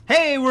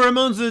Hey, we're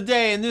Ramones of the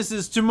Day, and this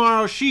is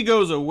Tomorrow She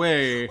Goes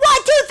Away. 1,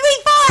 2,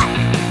 3, 4!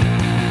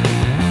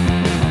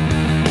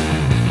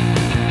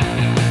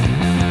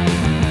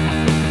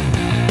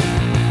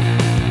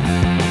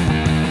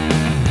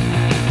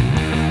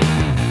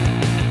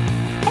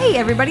 Hey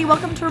everybody,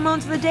 welcome to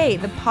Ramones of the Day,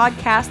 the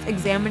podcast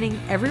examining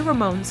every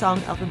Ramones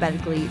song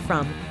alphabetically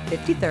from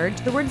 53rd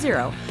to the word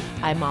zero.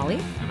 I'm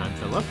Molly. And I'm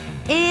Philip.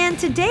 And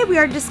today we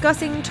are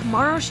discussing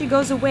Tomorrow She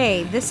Goes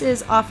Away. This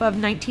is off of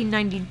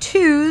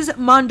 1992's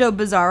Mondo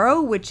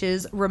Bizarro, which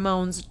is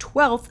Ramones'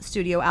 12th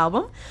studio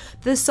album.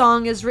 This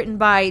song is written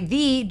by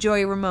the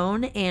Joey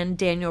Ramone and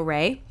Daniel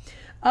Rey.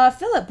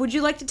 Philip, would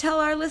you like to tell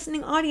our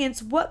listening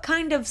audience what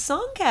kind of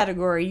song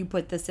category you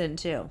put this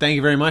into? Thank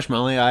you very much,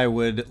 Molly. I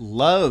would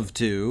love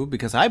to,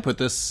 because I put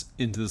this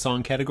into the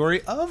song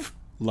category of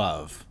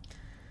love.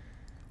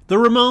 The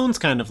Ramones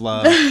kind of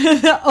love.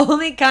 The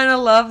only kind of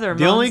love the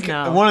Ramones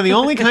know. One of the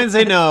only kinds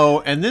they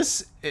know, and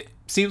this it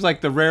seems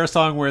like the rare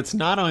song where it's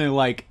not only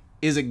like,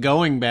 is it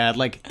going bad?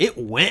 Like, it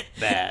went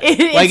bad.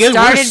 It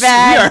started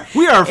bad.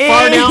 We are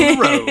far down the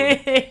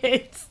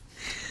road.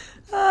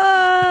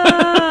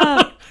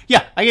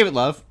 Yeah, I gave it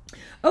love.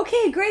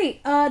 Okay,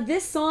 great.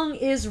 This song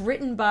is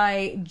written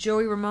by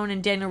Joey Ramone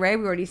and Daniel Rey.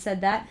 We already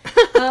said that.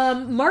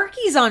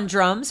 Marky's on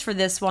drums for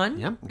this one.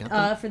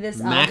 Yep. For this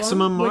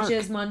Maximum album, Mark. which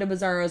is Mondo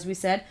Bizarro, as we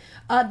said.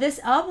 This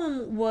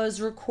album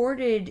was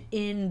recorded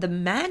in the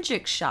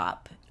Magic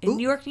Shop in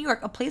New York,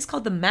 a place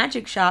called the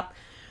Magic Shop,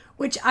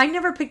 which I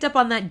never picked up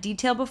on that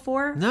detail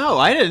before. No,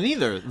 I didn't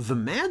either. The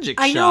Magic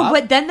Shop. I know,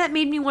 but then that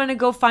made me want to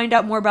go find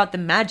out more about the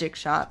Magic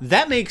Shop.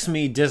 That makes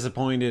me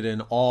disappointed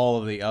in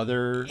all of the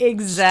other studio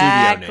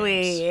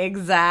names.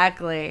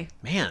 Exactly.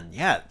 Man,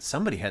 yeah,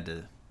 somebody had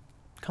to...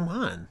 Come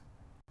on.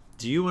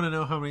 Do you want to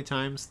know how many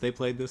times they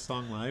played this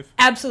song live?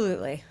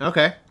 Absolutely.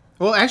 Okay.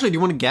 Well, actually, do you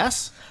want to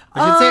guess?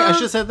 I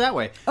should have said it that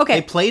way.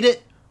 Okay. They played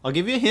it. I'll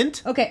give you a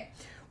hint. Okay.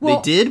 Well,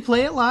 they did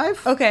play it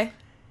live. Okay.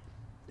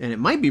 And it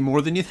might be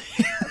more than you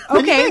think.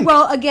 Okay,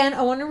 well, again,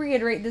 I want to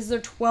reiterate, this is their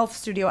 12th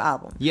studio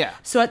album. Yeah.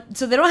 So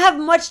they don't have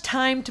much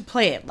time to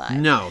play it live.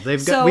 No,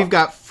 we've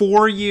got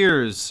 4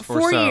 years or so.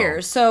 4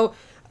 years. So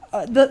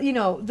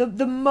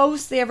the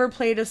most they ever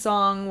played a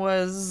song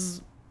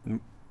was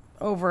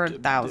over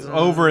 1,000.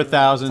 Over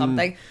 1,000.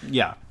 Something.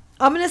 Yeah.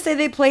 I'm going to say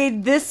they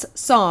played this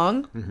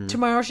song,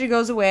 Tomorrow She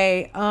Goes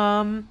Away.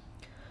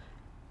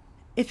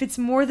 If it's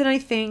more than I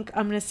think,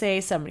 I'm going to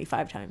say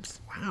 75 times.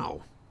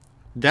 Wow.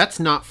 That's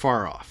not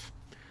far off.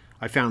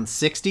 I found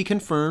 60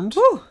 confirmed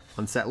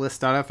on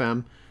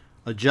setlist.fm.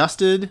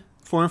 Adjusted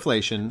for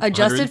inflation.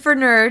 Adjusted for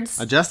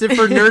nerds. Adjusted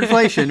for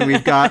nerdflation,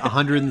 we've got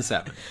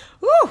 107.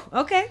 Ooh,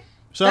 okay.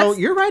 So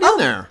you're right in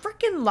there.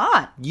 Freaking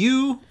lot.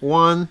 You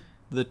won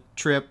the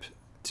trip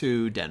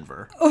to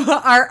Denver.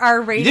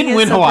 Our rating You didn't is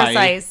win so Hawaii,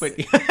 precise. but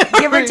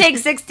Give or take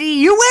 60,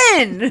 you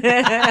win.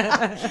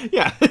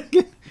 Yeah.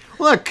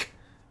 Look,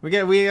 we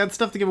got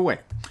stuff to give away.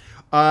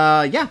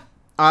 Yeah.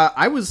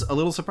 I was a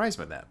little surprised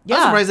by that. Yeah. I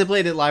was surprised they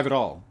played it live at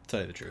all, to tell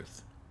you the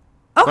truth.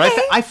 Okay.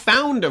 But I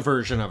found a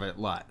version of it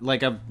live,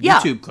 like a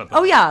YouTube clip.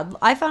 Oh, yeah.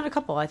 I found a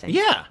couple, I think.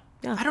 Yeah.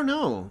 Yeah. I don't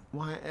know.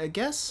 Why? I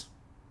guess.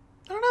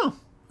 I don't know.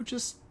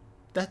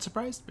 That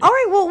surprised me. All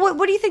right. Well,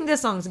 what do you think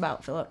this song's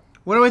about, Philip?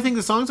 What do I think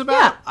the song's about?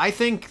 Yeah. I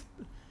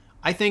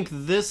think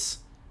this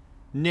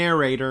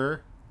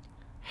narrator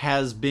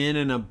has been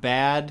in a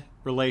bad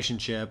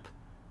relationship,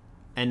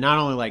 and not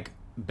only like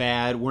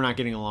bad, we're not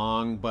getting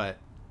along, but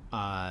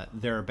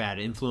they're a bad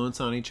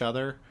influence on each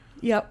other.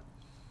 Yep.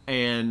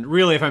 And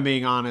really, if I'm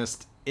being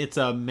honest, it's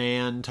a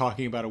man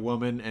talking about a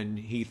woman, and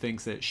he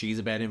thinks that she's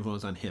a bad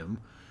influence on him.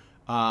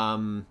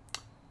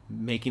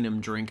 Making him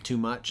drink too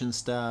much and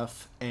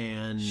stuff.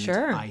 And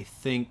Sure. I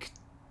think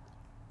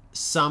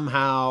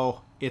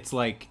somehow it's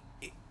like,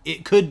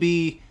 it could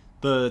be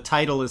the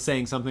title is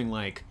saying something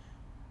like,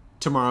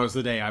 tomorrow's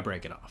the day I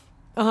break it off.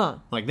 Uh-huh.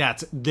 Like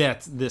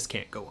this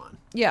can't go on.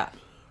 Yeah.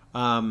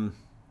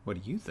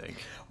 What do you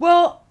think?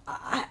 Well,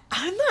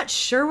 I'm not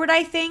sure what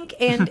I think,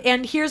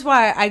 and here's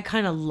why I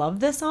kind of love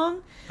this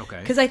song.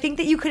 Okay. Because I think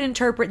that you could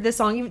interpret this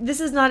song.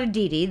 This is not a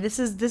Dee Dee. This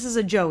is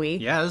a Joey.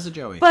 Yeah, this is a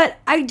Joey. But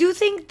I do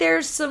think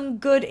there's some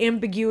good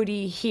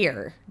ambiguity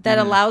here that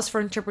allows for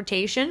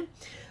interpretation.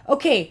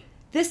 Okay,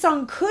 this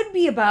song could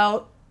be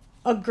about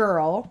a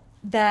girl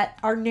that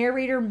our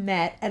narrator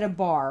met at a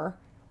bar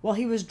while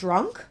he was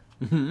drunk.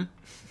 Mm-hmm.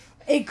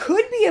 It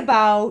could be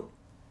about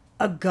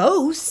a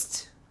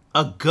ghost.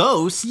 A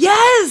ghost?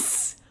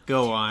 Yes!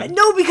 Go on.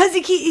 No, because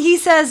he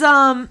says,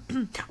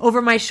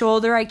 over my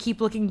shoulder, I keep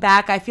looking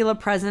back. I feel a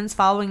presence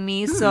following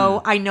me,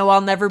 so I know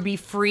I'll never be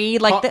free.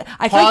 Like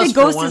I feel like the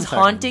ghost is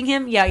haunting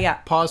him. Yeah.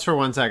 Pause for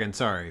 1 second,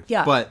 sorry.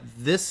 Yeah. But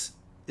this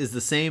is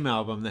the same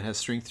album that has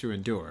Strength to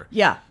Endure.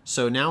 Yeah.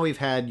 So now we've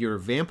had your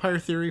vampire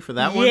theory for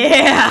that one. Yeah.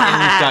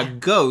 And we've got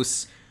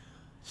ghosts.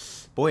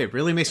 Boy, it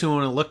really makes me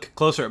want to look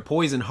closer at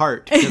Poison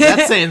Heart, because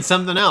that's saying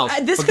something else.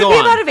 This But could be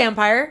about a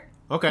vampire.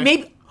 Okay.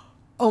 Maybe.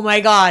 Oh my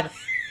God.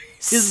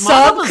 Is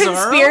Mondo Bizarro?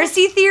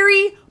 Sub-conspiracy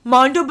theory,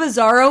 Mondo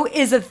Bizarro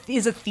is a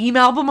theme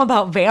album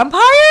about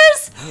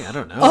vampires? Hey, I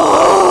don't know.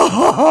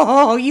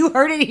 Oh, you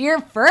heard it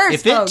here first.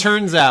 If it folks.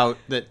 turns out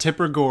that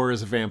Tipper Gore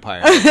is a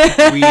vampire,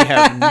 we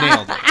have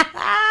nailed it.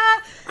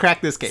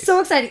 Crack this case. So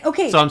exciting.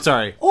 Okay. So I'm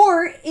sorry.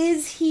 Or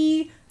is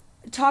he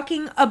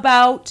talking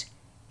about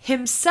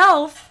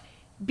himself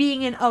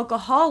being an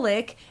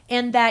alcoholic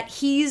and that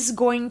he's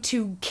going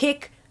to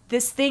kick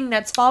this thing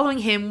that's following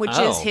him, which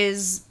is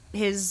his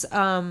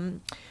The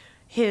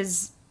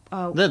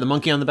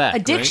monkey on the back.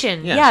 addiction.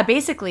 Right? Yeah,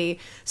 basically.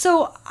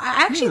 So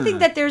I actually think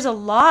that there's a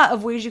lot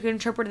of ways you can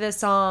interpret this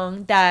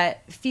song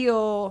that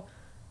feel.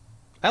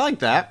 I like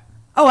that.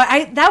 Oh,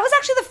 that was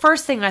actually the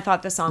first thing I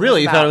thought this song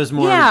Really? was about. You thought it was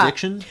more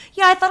addiction?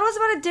 Yeah, I thought it was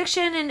about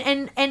addiction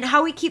and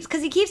how he keeps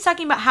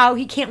talking about how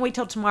he can't wait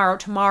till tomorrow.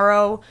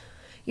 Tomorrow,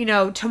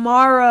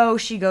 tomorrow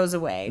she goes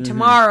away. Mm-hmm.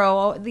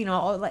 Tomorrow,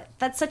 like,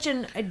 that's such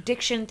an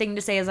addiction thing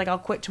to say, is like, I'll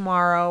quit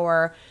tomorrow,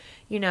 or,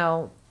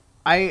 Yeah.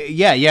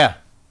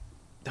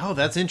 Oh,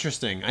 that's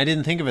interesting. I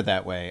didn't think of it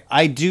that way.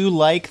 I do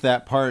like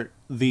that part,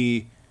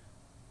 the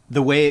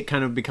way it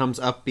kind of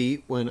becomes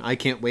upbeat when I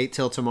can't wait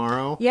till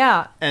tomorrow.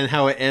 Yeah. And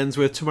how it ends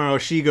with tomorrow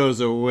she goes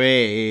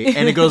away.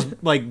 And it goes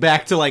like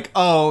back to like,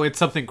 oh, it's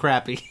something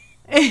crappy.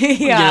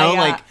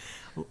 Yeah.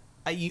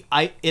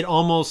 It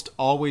almost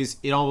always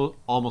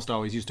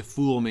used to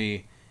fool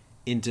me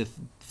into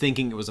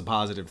thinking it was a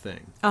positive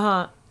thing.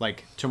 Uh-huh.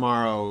 Like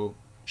tomorrow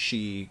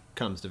she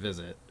comes to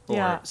visit or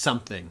Yeah.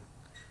 something.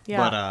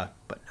 Yeah.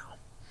 But no.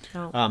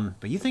 No.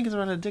 But you think it's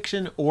about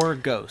addiction or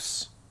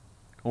ghosts?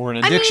 Or an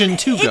addiction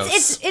to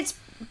ghosts? It's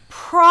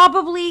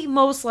probably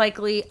most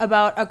likely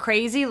about a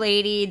crazy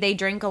lady. They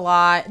drink a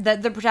lot.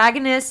 The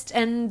protagonist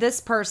and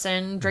this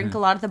person drink a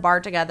lot at the bar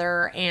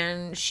together,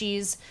 and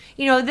she's,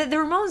 the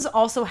Ramones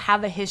also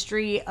have a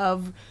history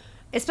of,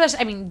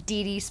 especially,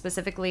 Dee Dee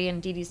specifically,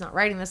 and Dee Dee's not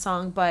writing the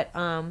song, but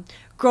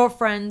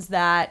girlfriends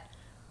that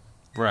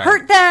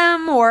hurt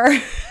them or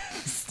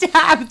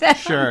stab them.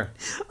 Sure.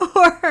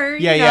 Or,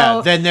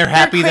 Yeah. Then they're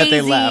happy that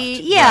they left.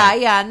 Yeah,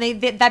 Right. yeah. And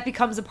that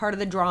becomes a part of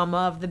the drama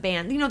of the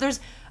band. There's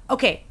a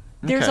Okay.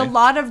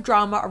 lot of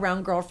drama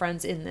around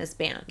girlfriends in this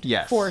band.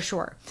 Yes. For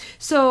sure.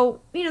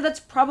 So, that's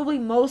probably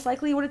most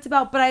likely what it's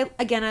about. But I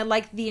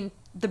like the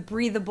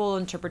breathable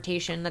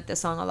interpretation that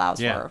this song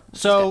allows for.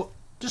 So,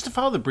 just to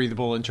follow the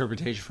breathable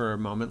interpretation for a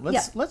moment,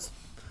 let's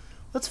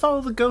follow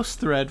the ghost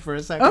thread for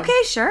a second.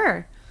 Okay,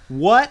 sure.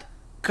 What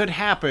could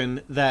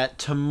happen that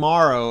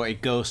tomorrow a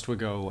ghost would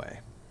go away?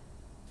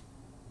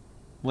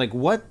 Like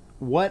what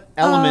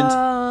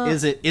element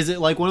is it? Is it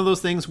like one of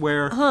those things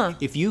where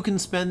if you can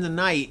spend the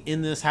night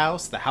in this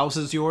house, the house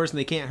is yours and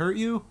they can't hurt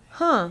you?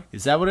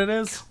 Is that what it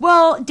is?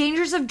 Well,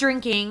 dangers of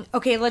drinking.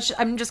 Okay,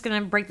 I'm just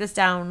going to break this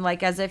down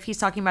like as if he's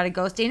talking about a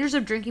ghost. Dangers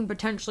of drinking,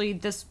 potentially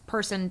this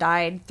person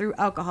died through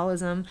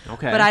alcoholism.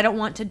 Okay. But I don't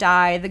want to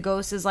die. The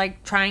ghost is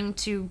like trying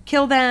to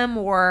kill them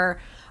or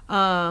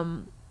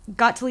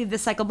got to leave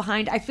this cycle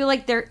behind. I feel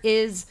like there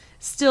is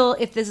still,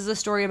 if this is a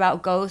story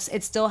about ghosts,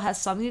 it still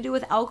has something to do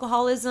with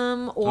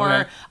alcoholism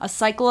or a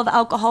cycle of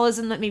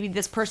alcoholism that maybe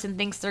this person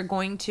thinks they're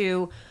going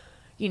to,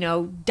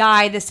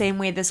 die the same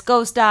way this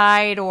ghost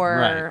died or...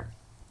 Right.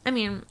 I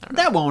don't know.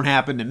 That won't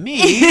happen to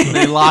me when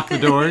they lock the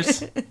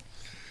doors.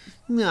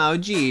 No,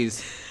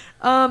 geez.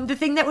 The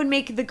thing that would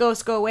make the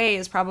ghost go away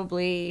is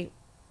probably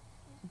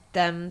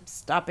them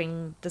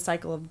stopping the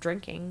cycle of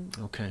drinking.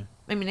 Okay.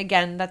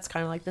 Again, that's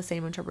kind of like the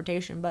same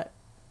interpretation, but...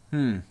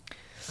 I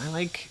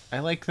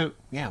like the...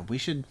 Yeah, we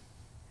should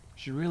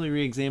really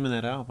re-examine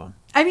that album.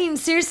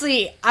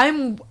 Seriously,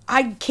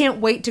 I can't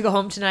wait to go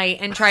home tonight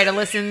and try to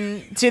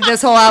listen to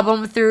this whole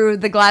album through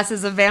the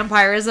glasses of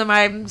vampirism.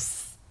 I'm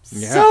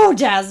so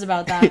jazzed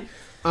about that.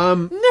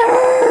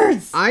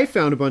 Nerds! I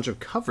found a bunch of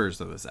covers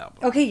of this album.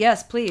 Okay,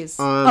 yes, please.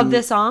 Of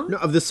this song? No,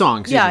 of the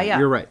song. Excuse me. Yeah.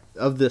 You're right.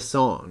 Of this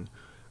song.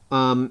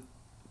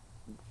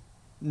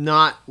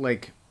 Not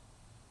like...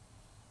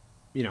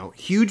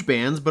 huge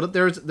bands, but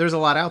there's a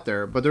lot out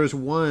there. But there's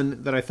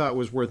one that I thought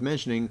was worth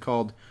mentioning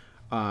called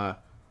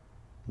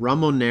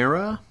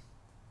Ramonera,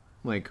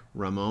 like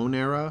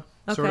Ramonera,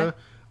 sort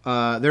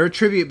of. They're a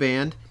tribute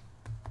band.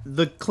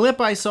 The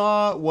clip I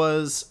saw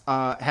was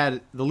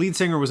had the lead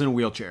singer was in a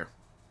wheelchair.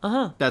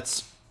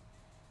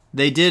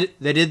 They did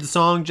the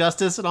song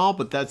justice and all,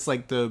 but that's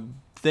like the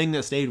thing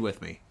that stayed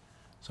with me.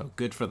 So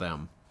good for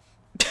them.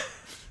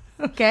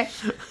 Okay.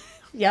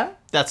 Yeah.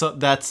 That's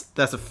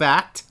a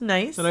fact.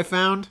 Nice. That I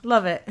found.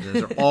 Love it.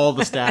 Those are all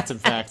the stats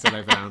and facts that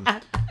I found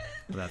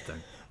for that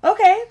thing.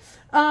 Okay.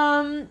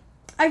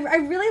 I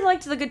really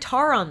liked the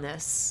guitar on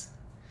this.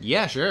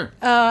 Yeah, sure.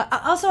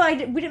 Also,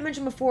 we didn't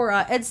mention before,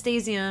 Ed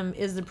Stasium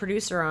is the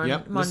producer on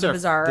Mondo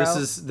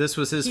Bizarro. This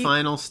was his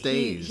final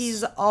stage.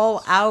 He's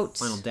all out.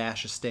 Final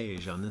dash of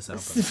stage on this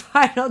album.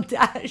 Final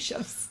dash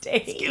of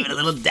stage. Give it a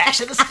little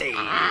dash of the stage.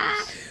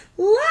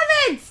 Love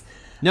it.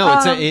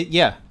 No,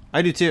 yeah,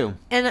 I do too.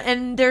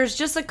 And there's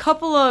just a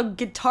couple of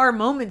guitar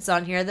moments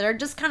on here that are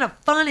just kind of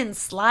fun and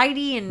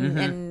slidey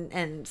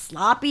and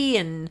sloppy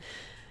and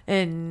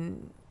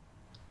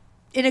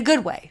in a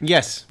good way.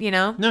 Yes. You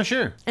know? No,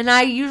 sure. And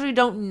I usually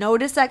don't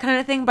notice that kind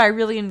of thing, but I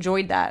really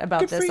enjoyed that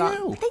about Good this for song.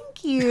 you.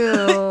 Thank you.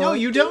 No,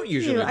 you don't Thank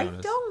usually you. I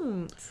notice.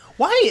 don't.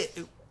 Why?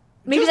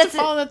 Maybe just that's to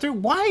follow that through.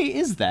 Why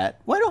is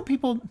that? Why are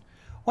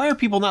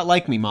people not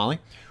like me, Molly?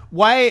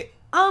 Why?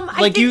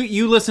 I like think,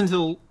 you listen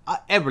to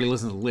everybody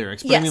listens to the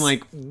lyrics, but I Yes. mean,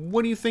 like,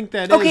 what do you think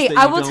that is? Okay, that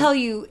I you will don't- tell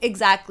you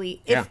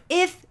exactly. Yeah.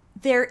 If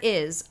there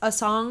is a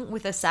song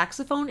with a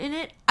saxophone in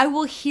it, I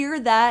will hear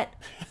that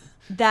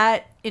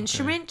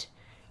instrument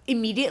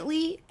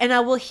immediately, and I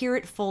will hear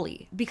it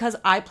fully because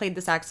I played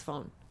the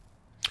saxophone.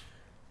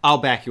 I'll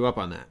back you up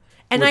on that.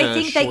 And With I a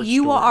think that short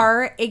you story.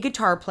 are a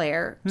guitar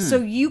player, so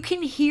you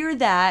can hear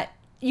that.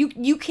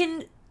 You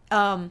can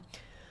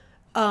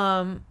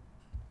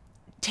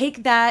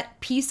take that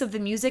piece of the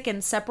music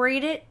and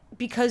separate it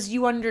because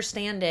you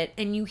understand it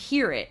and you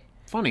hear it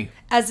funny.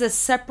 as a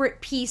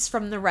separate piece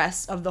from the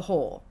rest of the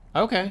whole.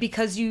 Okay,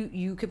 Because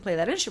you can play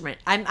that instrument.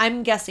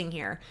 I'm guessing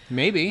here.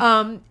 maybe.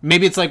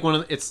 Maybe it's like one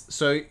of it's.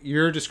 So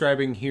you're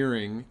describing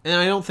hearing, and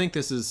I don't think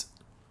this is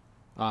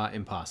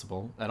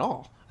impossible at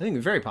all. I think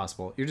it's very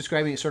possible. You're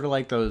describing it sort of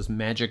like those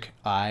magic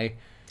eye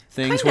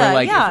things, Kinda, where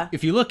like yeah.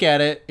 if you look at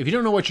it, if you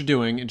don't know what you're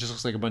doing, it just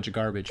looks like a bunch of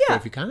garbage. Yeah. But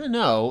if you kind of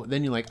know,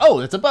 then you're like, oh,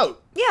 that's a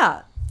boat.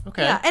 Yeah.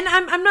 Okay. Yeah, and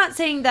I'm not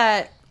saying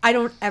that I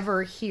don't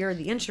ever hear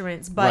the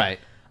instruments, but Right.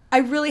 I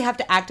really have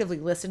to actively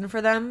listen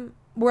for them.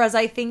 Whereas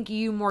I think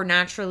you more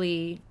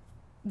naturally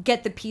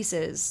get the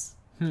pieces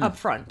up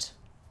front.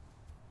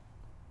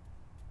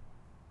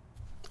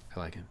 I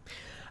like it.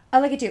 I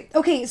like it too.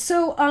 Okay,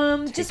 so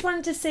just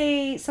wanted to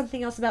say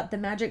something else about the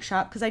Magic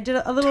Shop because I did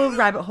a little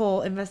rabbit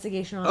hole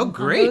investigation on, on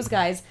great. those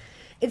guys.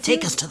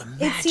 Take us to the It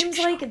Magic seems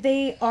like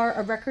they are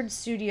a record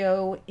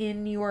studio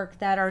in New York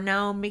that are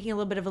now making a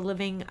little bit of a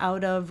living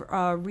out of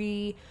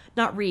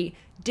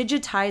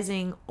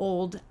digitizing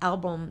old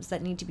albums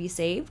that need to be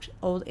saved,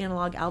 old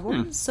analog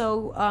albums.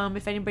 So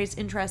if anybody's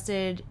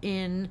interested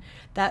in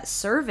that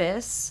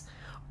service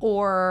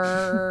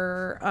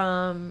or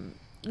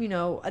you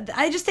know,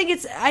 I just think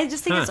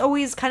it's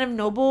always kind of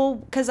noble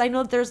because I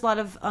know that there's a lot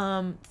of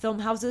film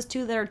houses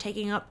too that are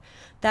taking up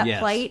that Yes.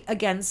 plight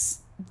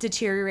against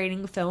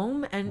deteriorating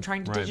film and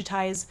trying to Right.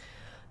 digitize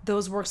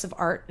those works of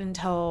art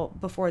until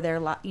before they're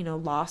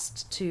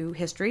lost to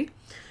history.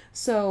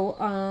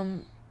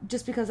 So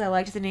just because I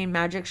liked the name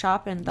Magic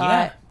Shop and thought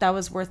Yeah. that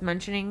was worth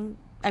mentioning,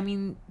 I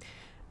mean,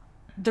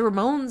 the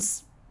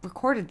Ramones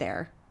recorded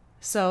there,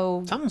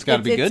 so Something's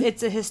gotta be good.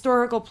 It's a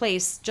historical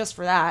place just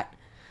for that.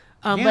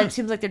 Yeah. But it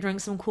seems like they're doing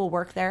some cool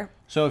work there.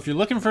 So if you're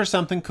looking for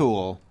something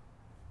cool,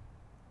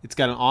 it's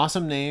got an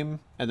awesome name,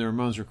 and the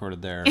Ramones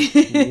recorded there.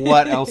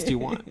 What else do you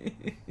want?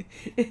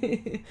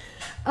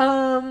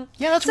 Yeah,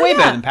 that's So way yeah.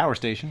 better than Power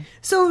Station.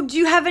 So, do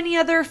you have any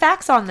other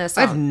facts on this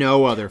I have song?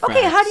 no other facts.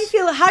 Okay, how do you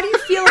feel? How do you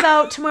feel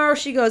about "Tomorrow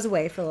She Goes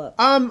Away," Philip?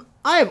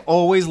 I have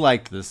always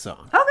liked this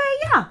song.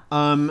 Okay,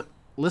 yeah.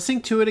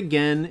 Listening to it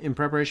again in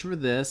preparation for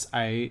this,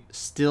 I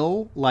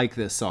still like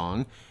this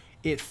song.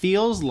 It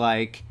feels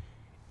like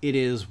it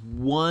is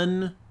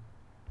one,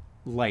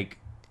 like,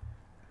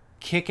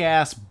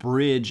 kick-ass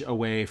bridge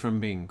away from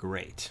being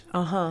great.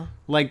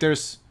 Like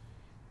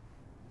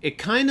it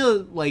kind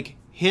of like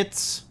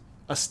hits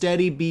a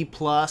steady B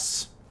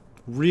plus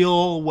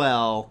real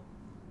well,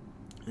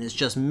 and it's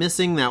just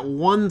missing that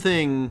one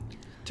thing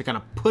to kind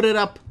of put it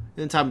up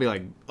in top and be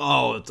like,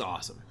 oh, it's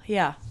awesome.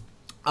 Yeah.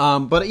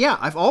 But yeah,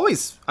 I've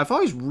always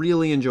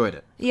really enjoyed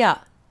it. Yeah.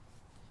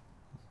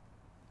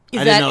 Is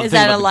I didn't know that the is thing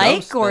that a about the like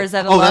ghost, or but- is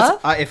that a oh,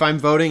 love? that's if I'm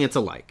voting, it's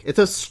a like. It's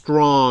a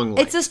strong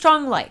like. It's a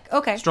strong like.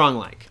 Okay. strong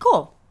like.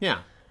 Cool. Yeah.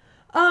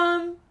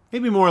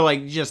 Maybe more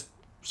like just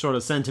sort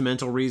of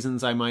sentimental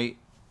reasons I might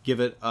give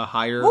it a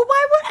higher. Well,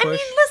 why would I push.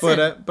 mean?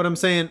 Listen, But I'm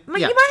saying, you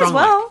yeah, might as strong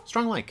well. like.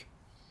 Strong like.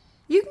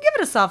 you can give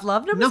it a soft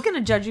love. Nobody's No.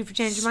 gonna judge you for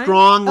changing your mind.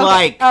 Strong Okay.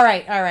 like. All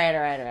right.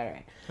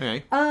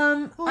 Okay.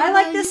 I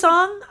like this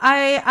song.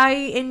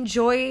 I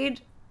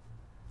enjoyed.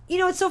 You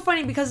know, it's so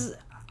funny because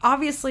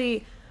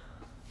obviously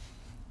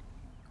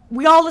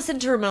we all listen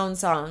to Ramones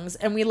songs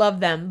and we love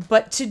them,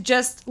 but to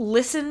just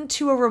listen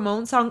to a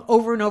Ramones song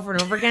over and over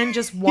and over again,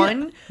 just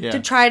one, Yeah. to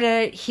try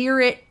to hear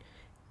it,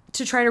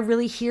 to try to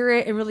really hear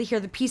it and really hear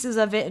the pieces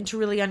of it and to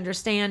really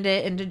understand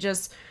it and to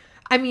just,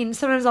 I mean,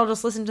 sometimes I'll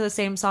just listen to the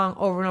same song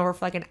over and over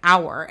for like an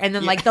hour and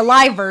then like the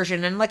live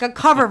version and like a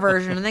cover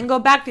version and then go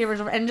back to the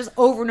original and just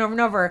over and over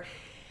and over.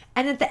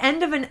 And at the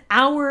end of an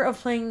hour of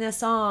playing this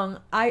song,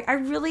 I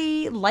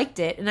really liked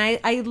it and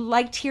I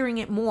liked hearing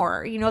it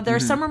more. You know, there are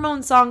some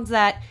Ramones songs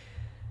that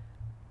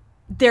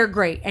they're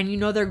great and you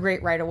know they're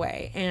great right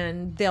away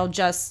and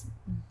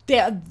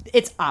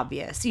it's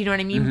obvious, you know what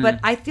I mean? But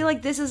I feel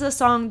like this is a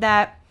song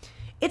that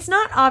it's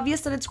not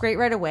obvious that it's great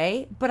right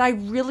away, but I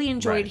really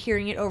enjoyed Right.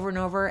 hearing it over and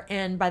over,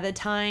 and by the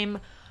time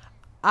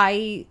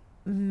I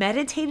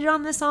meditated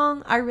on this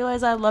song, I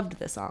realized I loved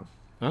this song.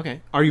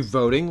 Okay. Are you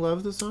voting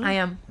love the song? I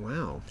am.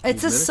 Wow.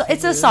 It's You've a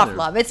meditated in soft there.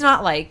 love. It's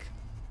not like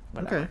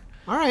Okay.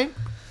 All right.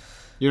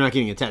 You're not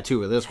getting a tattoo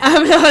with this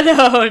one.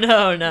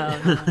 no.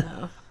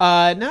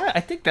 No, I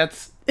think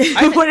that's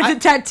What if the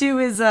tattoo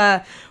is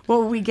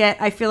what we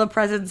get? I feel a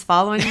presence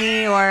following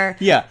me, or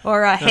Yeah,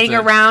 or hang it.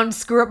 around,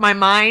 screw up my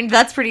mind.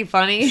 That's pretty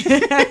funny.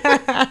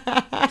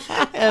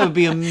 It would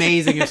be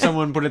amazing if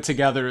someone put it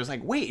together. It was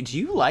like, wait, do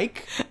you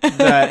like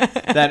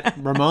that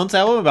Ramones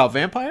album about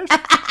vampires?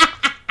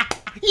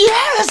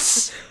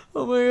 Yes.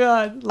 Oh my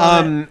god.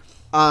 Love it.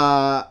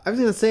 I was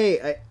gonna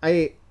say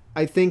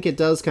I think it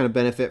does kind of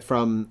benefit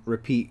from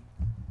repeat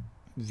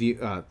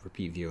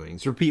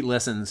viewings, repeat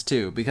listens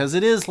too, because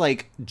it is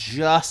like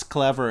just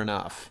clever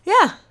enough.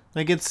 Yeah.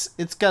 Like it's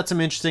got some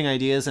interesting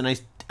ideas, and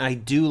I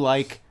do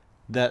like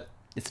that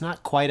it's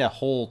not quite a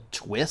whole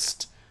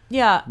twist,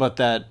 Yeah. but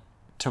that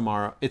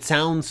tomorrow it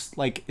sounds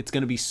like it's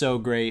gonna be so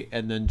great,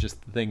 and then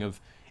just the thing of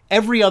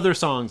every other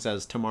song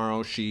says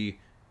tomorrow she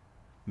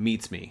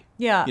meets me.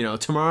 Yeah. You know,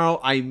 tomorrow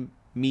I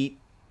meet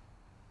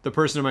the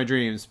person of my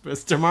dreams, but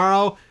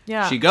tomorrow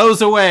Yeah. she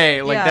goes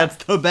away. Like Yeah.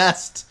 that's the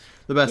best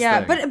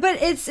Yeah, thing. but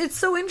it's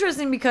so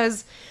interesting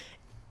because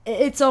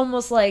it's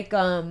almost like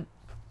I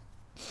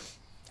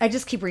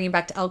just keep bringing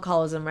back to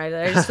alcoholism, right?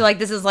 I just feel like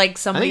this is like I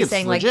somebody think it's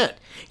saying legit. like,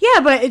 yeah,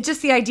 but it's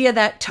just the idea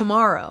that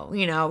tomorrow,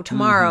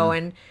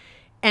 Mm-hmm.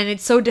 and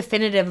it's so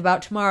definitive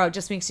about tomorrow. It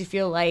just makes you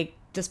feel like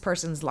this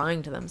person's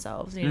lying to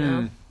themselves,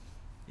 know?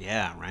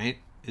 Yeah, right?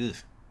 Ugh.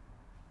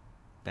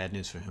 Bad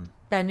news for him.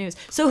 Bad news.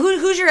 So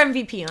who's your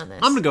MVP on this?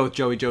 I'm gonna go with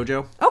Joey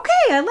Jojo. Okay,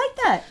 I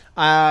like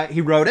that. He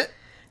wrote it,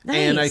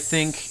 and I Nice.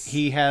 think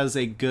he has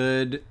a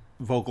good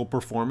vocal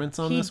performance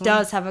on He this one.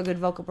 does have a good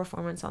vocal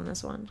performance on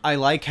this one. I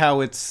like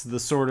how it's the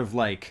sort of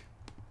like,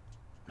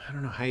 I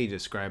don't know how you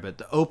describe it.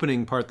 The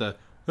opening part, the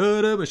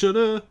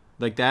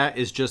like that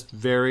is just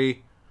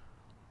very,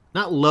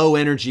 not low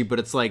energy, but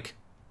it's like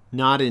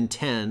not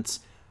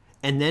intense.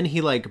 And then he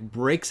like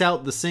breaks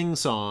out the sing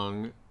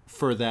song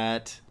for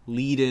that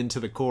lead into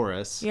the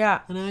chorus.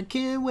 Yeah. And I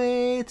can't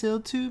wait till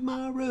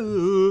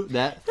tomorrow.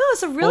 That No,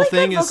 it's a really whole good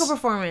thing vocal is-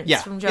 performance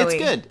yeah, from Joey. it's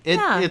good.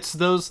 Yeah. It's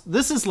those.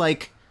 This is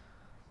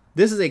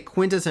a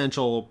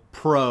quintessential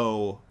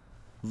pro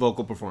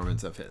vocal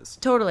performance of his.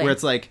 Totally. Where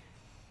it's like,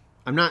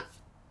 I'm not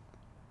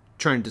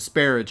trying to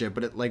disparage it,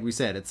 but like we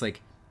said, it's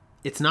like,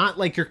 it's not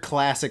like your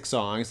classic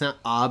song. It's not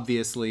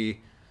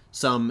obviously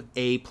some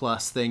A+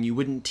 thing. You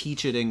wouldn't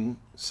teach it in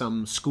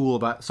some school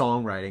about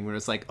songwriting where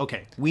it's like,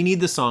 okay, we need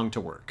the song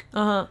to work.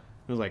 Uh-huh.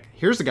 It was like,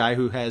 here's a guy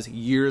who has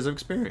years of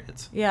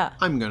experience. Yeah.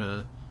 I'm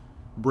gonna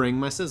bring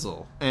my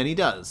sizzle, and he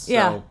does.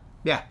 Yeah. So,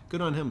 yeah,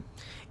 good on him.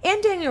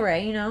 And Daniel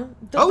Ray,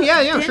 Oh,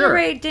 yeah, Daniel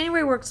sure. Daniel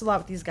Ray works a lot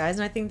with these guys,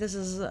 and I think this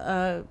is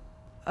a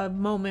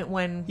moment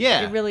when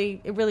Yeah. it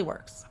really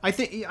works. I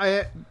think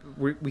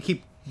we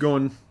keep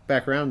going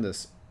back around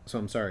this, so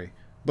I'm sorry.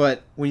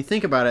 But when you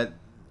think about it,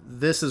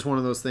 this is one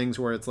of those things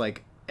where it's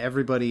like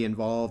everybody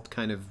involved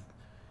kind of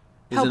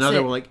is Helps another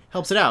it. one, like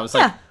helps it out. It's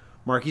Yeah. like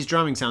Marky's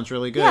drumming sounds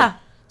really good. Yeah.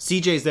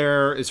 CJ's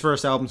there, his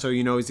first album, so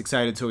you know he's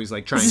excited, so he's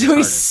like trying his So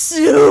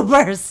he's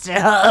hardest.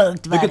 super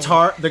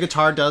stoked. The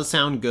guitar does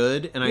sound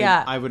good, and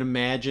Yeah. I would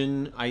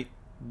imagine I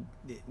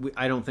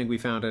don't think we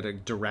found it a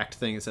direct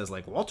thing. It says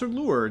like Walter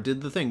Lure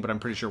did the thing, but I'm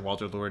pretty sure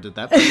Walter Lure did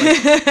that. But,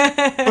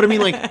 like, but I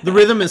mean, like the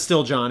rhythm is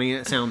still Johnny, and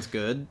it sounds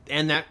good,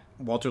 and that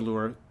Walter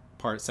Lure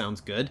part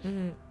sounds good.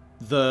 Mm-hmm.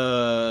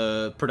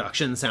 The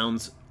production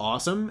sounds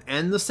awesome,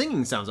 and the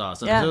singing sounds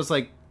awesome. Yeah. So it's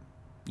like,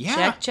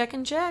 yeah, check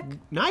and check.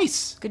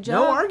 nice, Good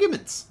no job.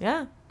 arguments.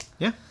 Yeah.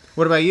 Yeah.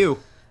 What about you?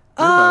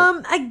 Your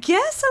vote. I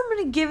guess I'm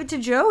gonna give it to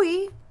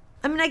Joey.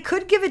 I mean, I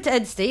could give it to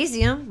Ed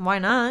Stasium. Why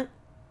not?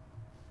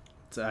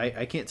 So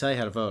I can't tell you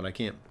how to vote. I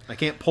can't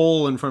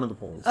poll in front of the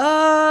polls.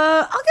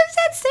 I'll give it to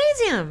Ed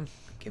Stasium.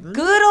 Give him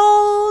Good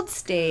old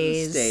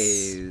Stays.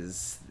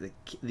 stays.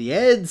 The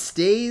Ed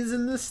stays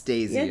in the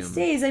Stasium. It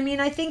stays. I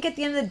mean, I think at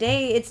the end of the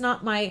day, it's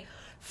not my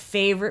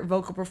favorite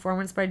vocal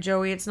performance by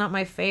Joey. It's not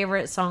my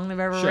favorite song they've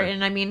ever Sure.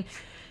 written. I mean,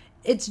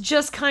 it's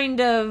just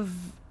kind of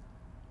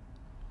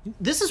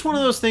This is one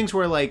of those things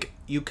where like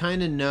you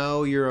kind of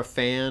know you're a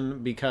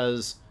fan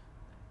because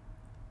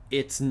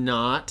it's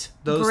not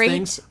those Great,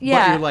 things.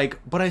 yeah. But you're like,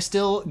 but I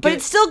still. but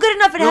it's still good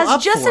enough. It You're has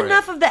up just for it.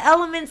 enough of the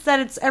elements that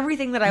it's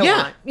everything that I Yeah.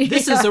 want.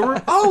 This is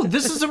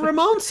this is a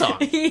Ramones song.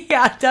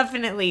 Yeah,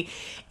 definitely.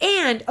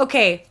 And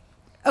okay,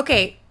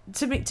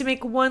 to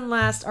make one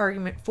last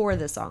argument for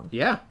this song.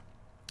 Yeah.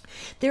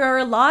 There are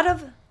a lot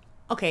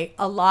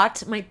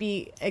might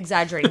be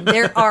exaggerating.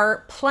 There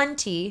are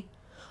plenty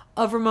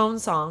of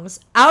Ramones songs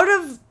out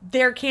of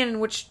their canon,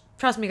 which,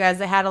 trust me guys,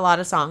 they had a lot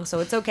of songs, so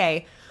it's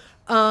okay,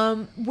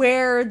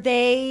 where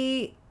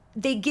they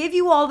give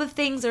you all the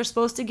things they're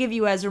supposed to give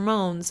you as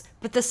Ramones,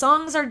 but the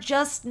songs are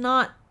just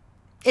not.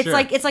 It's Sure.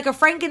 like a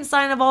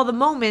Frankenstein of all the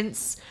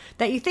moments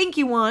that you think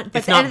you want, but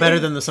It's not better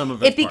than the sum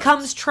of its it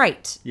becomes parts.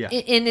 trite Yeah.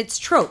 in its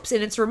tropes,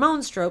 in its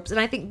Ramones tropes. And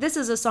I think this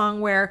is a song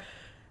where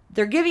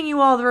they're giving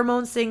you all the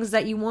Ramones things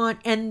that you want,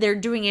 and they're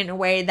doing it in a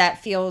way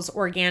that feels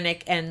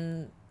organic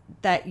and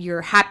that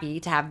you're happy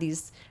to have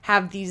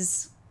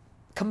these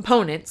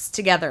components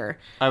together,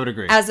 I would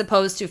agree. as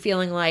opposed to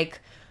feeling like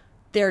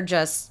they're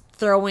just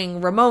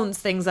throwing Ramones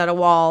things at a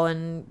wall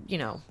and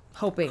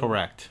hoping.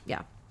 Correct.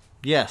 Yeah.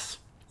 Yes.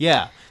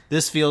 Yeah,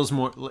 this feels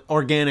more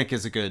organic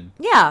is a good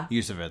Yeah.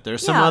 use of it.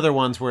 There's some Yeah. other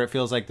ones where it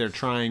feels like they're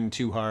trying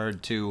too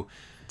hard to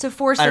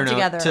force I it don't know,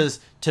 together.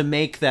 to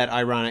make that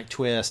ironic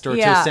twist or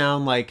Yeah. to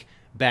sound like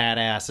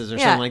badasses or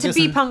Yeah, something like to this.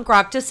 be And- punk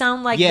rock, to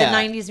sound like Yeah. the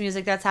 90s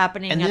music that's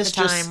happening and at this the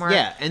time. just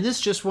Where and this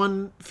just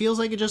one feels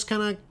like it just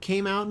kind of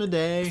came out in a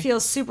day. it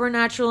feels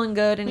supernatural and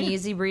good and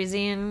easy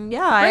breezy. And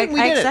yeah, I we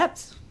did it.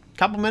 accept.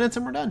 Couple minutes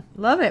and we're done.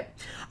 Love it.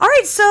 All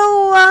right,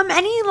 so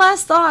any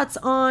last thoughts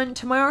on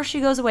Tomorrow She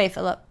Goes Away,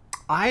 Philip?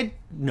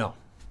 No.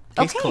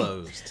 Case Okay.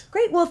 closed.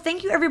 Great. Well,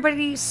 thank you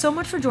everybody so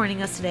much for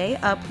joining us today.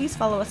 Please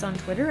follow us on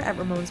Twitter at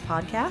Ramones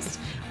Podcast,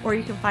 or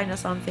you can find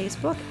us on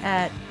Facebook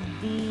at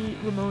the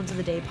Ramones of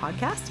the Day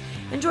Podcast.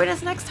 And join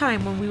us next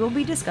time when we will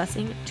be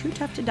discussing Too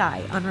Tough to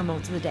Die on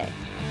Ramones of the Day.